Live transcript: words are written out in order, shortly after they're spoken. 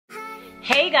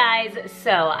Hey guys,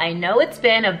 so I know it's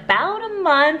been about a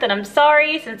month and I'm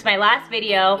sorry since my last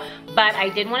video, but I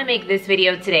did want to make this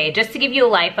video today just to give you a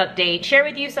life update, share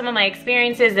with you some of my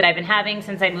experiences that I've been having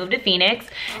since I moved to Phoenix,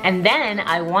 and then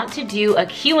I want to do a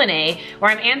Q&A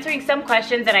where I'm answering some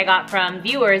questions that I got from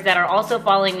viewers that are also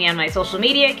following me on my social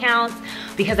media accounts,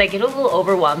 because I get a little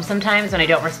overwhelmed sometimes when I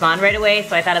don't respond right away,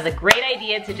 so I thought it was a great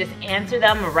idea to just answer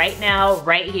them right now,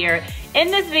 right here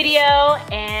in this video,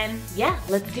 and yeah,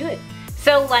 let's do it.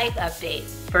 So life update.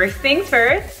 First things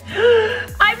first,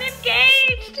 I'm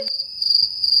engaged.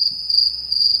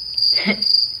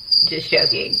 Just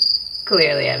joking.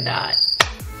 Clearly I'm not.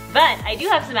 But I do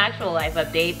have some actual life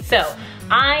updates. So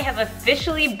I have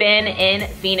officially been in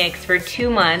Phoenix for 2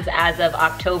 months as of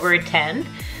October 10th.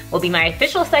 Will be my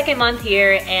official second month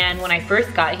here, and when I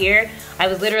first got here, I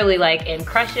was literally like in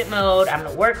crush it mode. I'm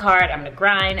gonna work hard, I'm gonna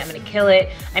grind, I'm gonna kill it.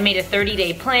 I made a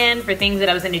 30-day plan for things that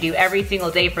I was gonna do every single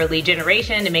day for lead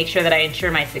generation to make sure that I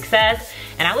ensure my success,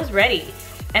 and I was ready.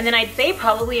 And then I'd say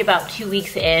probably about 2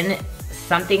 weeks in,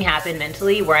 something happened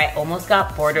mentally where I almost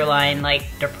got borderline like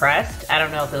depressed. I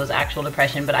don't know if it was actual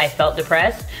depression, but I felt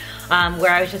depressed,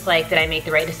 where I was just like, did I make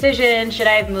the right decision? Should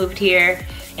I have moved here?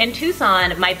 In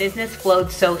Tucson, my business flowed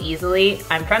so easily.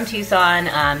 I'm from Tucson,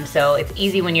 so it's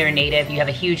easy when you're a native, you have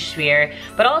a huge sphere.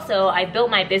 But also, I built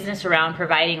my business around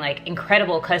providing like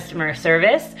incredible customer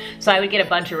service, so I would get a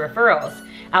bunch of referrals.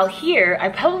 Out here, I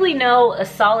probably know a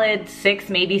solid 6,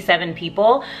 maybe 7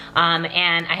 people, and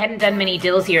I hadn't done many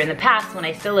deals here in the past when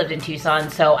I still lived in Tucson,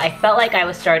 so I felt like I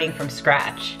was starting from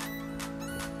scratch.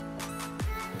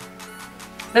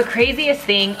 The craziest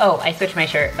thing, oh, I switched my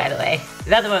shirt, by the way.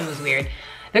 The other one was weird.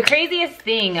 The craziest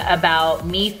thing about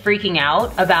me freaking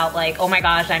out about like, oh my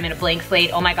gosh, I'm in a blank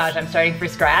slate, oh my gosh, I'm starting from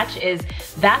scratch, is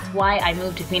that's why I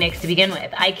moved to Phoenix to begin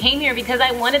with. I came here because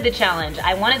I wanted the challenge.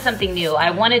 I wanted something new.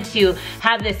 I wanted to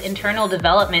have this internal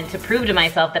development to prove to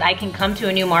myself that I can come to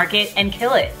a new market and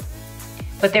kill it.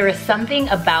 But there is something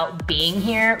about being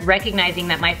here, recognizing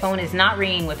that my phone is not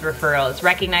ringing with referrals,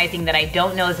 recognizing that I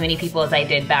don't know as many people as I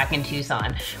did back in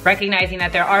Tucson, recognizing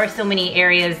that there are so many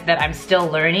areas that I'm still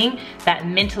learning that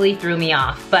mentally threw me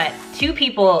off. But three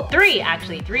people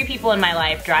in my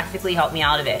life drastically helped me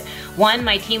out of it. One,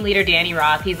 my team leader, Danny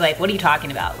Roth, he's like, what are you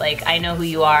talking about? Like, I know who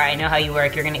you are, I know how you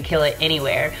work, you're gonna kill it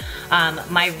anywhere.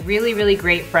 My really, really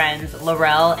great friends,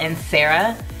 Laurel and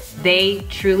Sarah, they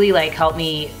truly like helped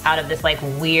me out of this like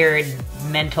weird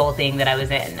mental thing that I was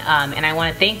in. And I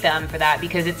wanna thank them for that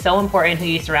because it's so important who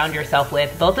you surround yourself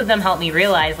with. Both of them helped me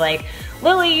realize like,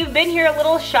 Lily, you've been here a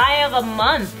little shy of a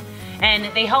month.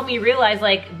 And they helped me realize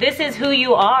like, this is who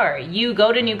you are. You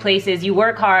go to new places, you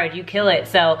work hard, you kill it.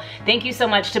 So thank you so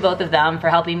much to both of them for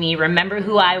helping me remember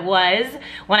who I was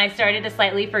when I started to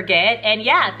slightly forget. And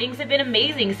yeah, things have been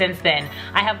amazing since then.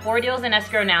 I have 4 deals in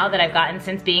escrow now that I've gotten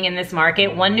since being in this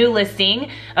market, 1 new listing,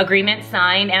 agreement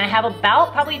signed, and I have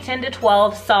about probably 10 to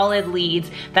 12 solid leads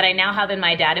that I now have in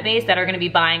my database that are gonna be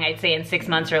buying, I'd say in 6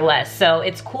 months or less. So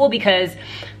it's cool because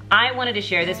I wanted to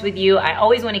share this with you. I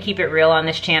always want to keep it real on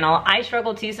this channel. I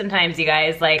struggle too sometimes, you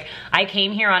guys. Like, I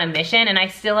came here on a mission and I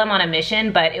still am on a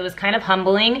mission, but it was kind of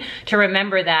humbling to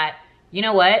remember that, you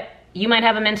know what? You might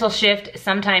have a mental shift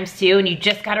sometimes too, and you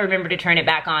just gotta remember to turn it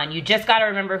back on. You just gotta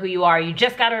remember who you are. You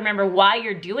just gotta remember why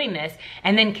you're doing this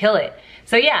and then kill it.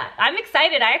 So yeah, I'm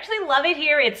excited. I actually love it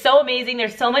here. It's so amazing.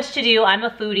 There's so much to do. I'm a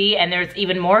foodie and there's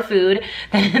even more food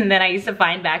than I used to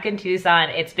find back in Tucson.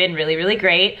 It's been really, really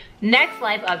great. Next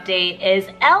life update is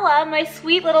Ella, my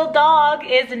sweet little dog,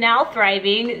 is now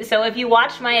thriving. So if you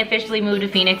watched my officially moved to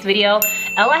Phoenix video,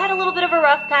 Ella had a little bit of a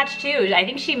rough patch too. I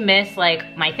think she missed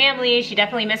like my family. She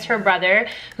definitely missed her brother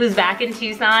who's back in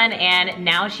Tucson, and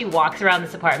now she walks around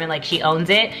this apartment like she owns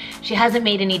it. She hasn't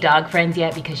made any dog friends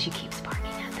yet because she keeps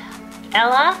barking at them.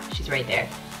 Ella, she's right there.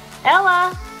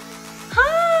 Ella,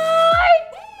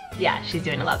 hi! Yeah, she's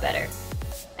doing a lot better.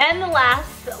 And the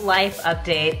last life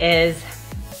update is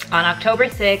on October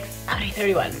 6th, I'll be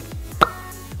 31. I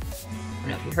don't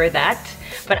know if you heard that,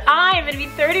 but I am gonna be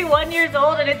 31 years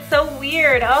old and it's so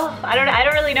weird. Oh, I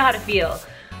don't really know how to feel.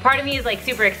 Part of me is like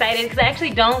super excited because I actually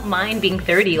don't mind being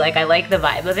 30, like I like the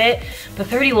vibe of it, but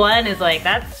 31 is like,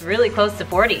 that's really close to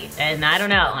 40, and I don't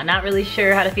know, I'm not really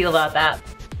sure how to feel about that.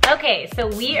 Okay, so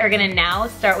we are gonna now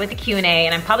start with the Q&A,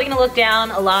 and I'm probably gonna look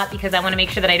down a lot because I wanna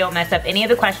make sure that I don't mess up any of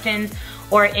the questions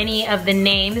or any of the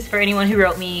names for anyone who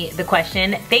wrote me the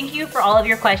question. Thank you for all of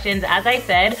your questions. As I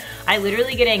said, I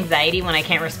literally get anxiety when I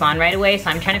can't respond right away, so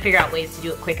I'm trying to figure out ways to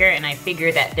do it quicker, and I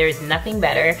figure that there's nothing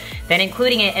better than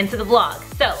including it into the vlog.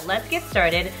 So let's get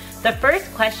started. The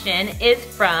first question is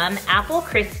from Apple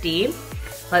Christie.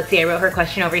 Let's see, I wrote her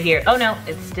question over here. Oh no,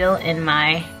 it's still in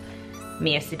my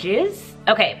messages.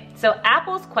 Okay, so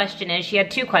Apple's question is, she had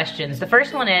two questions. The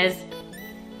first one is,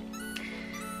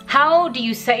 how do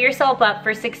you set yourself up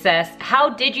for success? How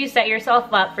did you set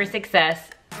yourself up for success?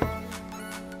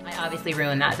 I obviously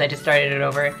ruined that, so I just started it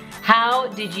over. How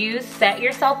did you set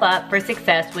yourself up for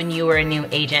success when you were a new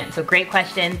agent? So great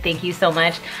question. Thank you so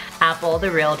much, Apple, the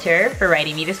realtor, for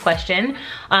writing me this question.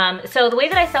 So the way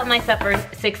that I set myself up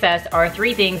for success are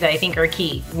three things that I think are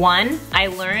key. One, I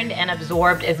learned and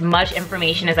absorbed as much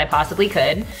information as I possibly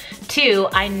could. Two,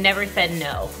 I never said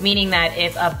no, meaning that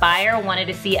if a buyer wanted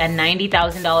to see a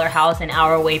 $90,000 house an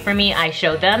hour away from me, I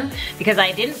showed them, because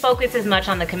I didn't focus as much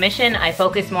on the commission. I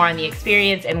focused more on the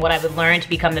experience and what I would learn to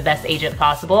become the best agent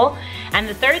possible. And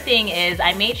the third thing is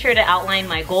I made sure to outline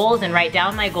my goals and write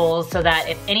down my goals so that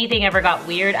if anything ever got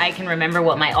weird, I can remember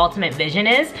what my ultimate vision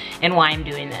is and why I'm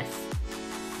doing this.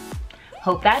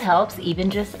 Hope that helps,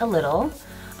 even just a little.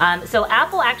 So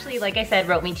Apple actually, like I said,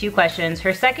 wrote me two questions.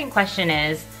 Her second question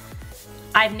is,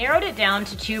 I've narrowed it down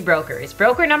to two brokers.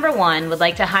 Broker number one would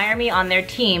like to hire me on their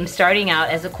team starting out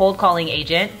as a cold calling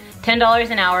agent,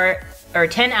 $10 an hour or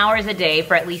 10 hours a day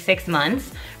for at least 6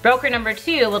 months. Broker number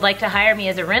two would like to hire me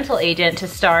as a rental agent to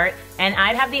start, and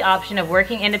I'd have the option of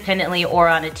working independently or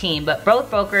on a team, but both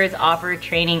brokers offer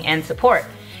training and support.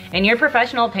 In your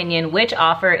professional opinion, which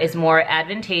offer is more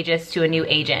advantageous to a new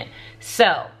agent?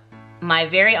 So, my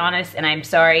very honest, and I'm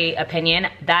sorry, opinion,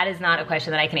 that is not a question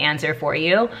that I can answer for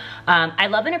you. I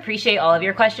love and appreciate all of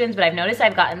your questions, but I've noticed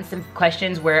I've gotten some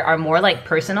questions where are more like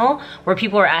personal, where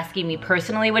people are asking me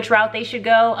personally which route they should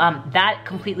go. That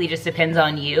completely just depends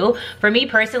on you. For me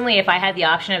personally, if I had the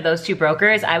option of those two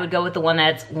brokers, I would go with the one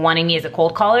that's wanting me as a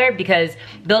cold caller, because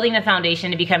building the foundation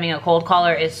to becoming a cold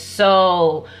caller is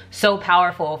so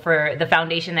powerful for the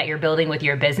foundation that you're building with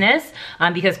your business,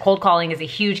 because cold calling is a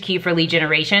huge key for lead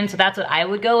generation. So that's what I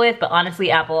would go with. But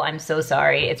honestly, Apple, I'm so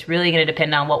sorry. It's really going to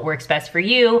depend on what works best for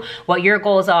you, what your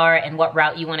goals are, and what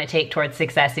route you want to take towards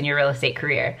success in your real estate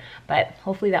career. But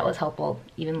hopefully that was helpful,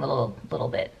 even a little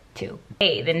bit too.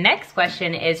 Okay, the next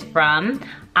question is from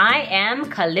I Am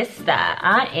Callista.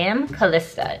 I Am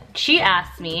Callista. She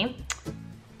asked me,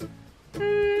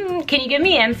 can you give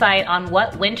me insight on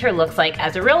what winter looks like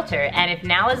as a realtor, and if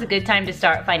now is a good time to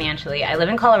start financially? I live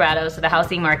in Colorado, so the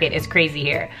housing market is crazy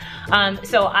here.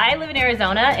 So I live in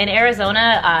Arizona. In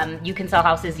Arizona, you can sell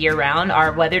houses year round.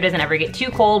 Our weather doesn't ever get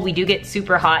too cold. We do get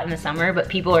super hot in the summer, but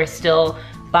people are still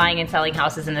buying and selling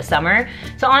houses in the summer.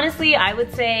 So honestly, I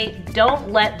would say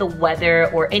don't let the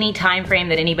weather or any time frame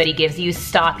that anybody gives you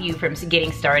stop you from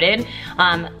getting started.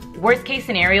 Worst case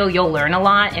scenario, you'll learn a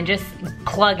lot and just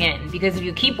plug in, because if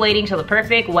you keep waiting till the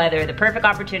perfect weather, the perfect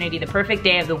opportunity, the perfect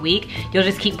day of the week, you'll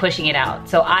just keep pushing it out.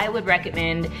 So I would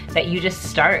recommend that you just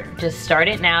start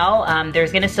it now.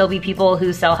 There's gonna still be people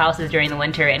who sell houses during the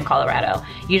winter in Colorado.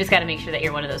 You just gotta make sure that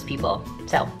you're one of those people.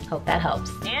 So hope that helps.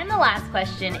 And the last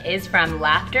question is from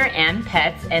Laughter and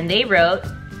Pets, and they wrote,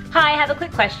 hi, I have a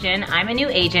quick question. I'm a new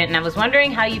agent and I was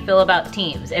wondering how you feel about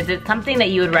teams. Is it something that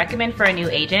you would recommend for a new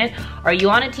agent? Are you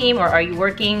on a team or are you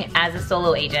working as a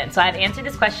solo agent? So I've answered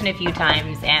this question a few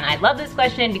times, and I love this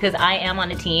question because I am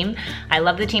on a team. I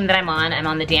love the team that I'm on. I'm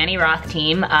on the Danny Roth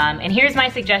team. And here's my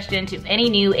suggestion to any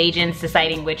new agents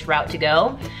deciding which route to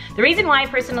go. The reason why I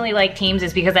personally like teams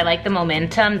is because I like the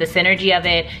momentum, the synergy of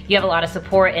it. You have a lot of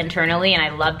support internally, and I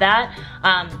love that.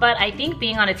 But I think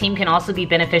being on a team can also be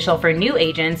beneficial for new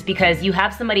agents because you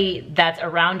have somebody that's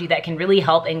around you that can really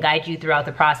help and guide you throughout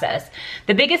the process.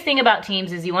 The biggest thing about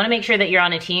teams is you want to make sure that you're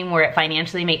on a team where it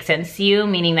financially makes sense to you,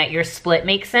 meaning that your split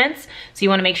makes sense. So you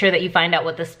want to make sure that you find out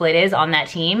what the split is on that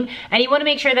team. And you want to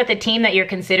make sure that the team that you're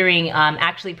considering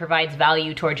actually provides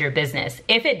value towards your business.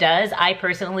 If it does, I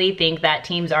personally think that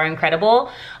teams are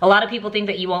incredible. A lot of people think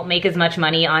that you won't make as much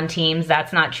money on teams.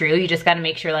 That's not true. You just got to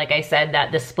make sure, like I said,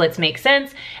 that the splits make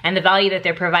sense and the value that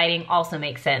they're providing also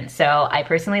makes sense. So I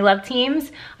personally love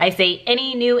teams. I say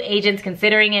any new agents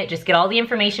considering it, just get all the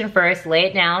information first, lay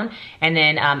it down, and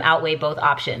then outweigh both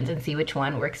options and see which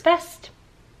one works best.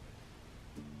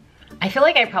 I feel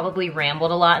like I probably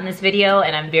rambled a lot in this video,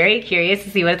 and I'm very curious to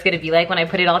see what it's gonna be like when I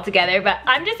put it all together, but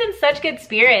I'm just in such good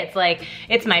spirits. Like,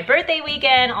 it's my birthday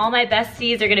weekend, all my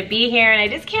besties are gonna be here, and I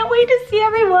just can't wait to see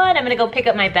everyone. I'm gonna go pick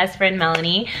up my best friend,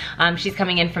 Melanie. She's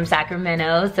coming in from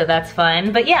Sacramento, so that's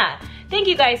fun. But yeah, thank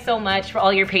you guys so much for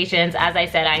all your patience. As I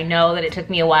said, I know that it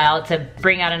took me a while to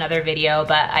bring out another video,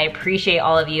 but I appreciate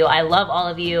all of you. I love all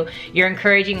of you. Your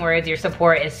encouraging words, your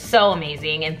support is so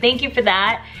amazing, and thank you for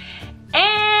that.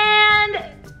 And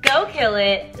go kill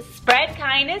it. Spread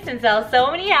kindness and sell so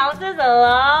many houses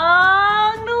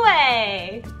along the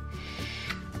way.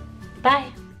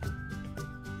 Bye.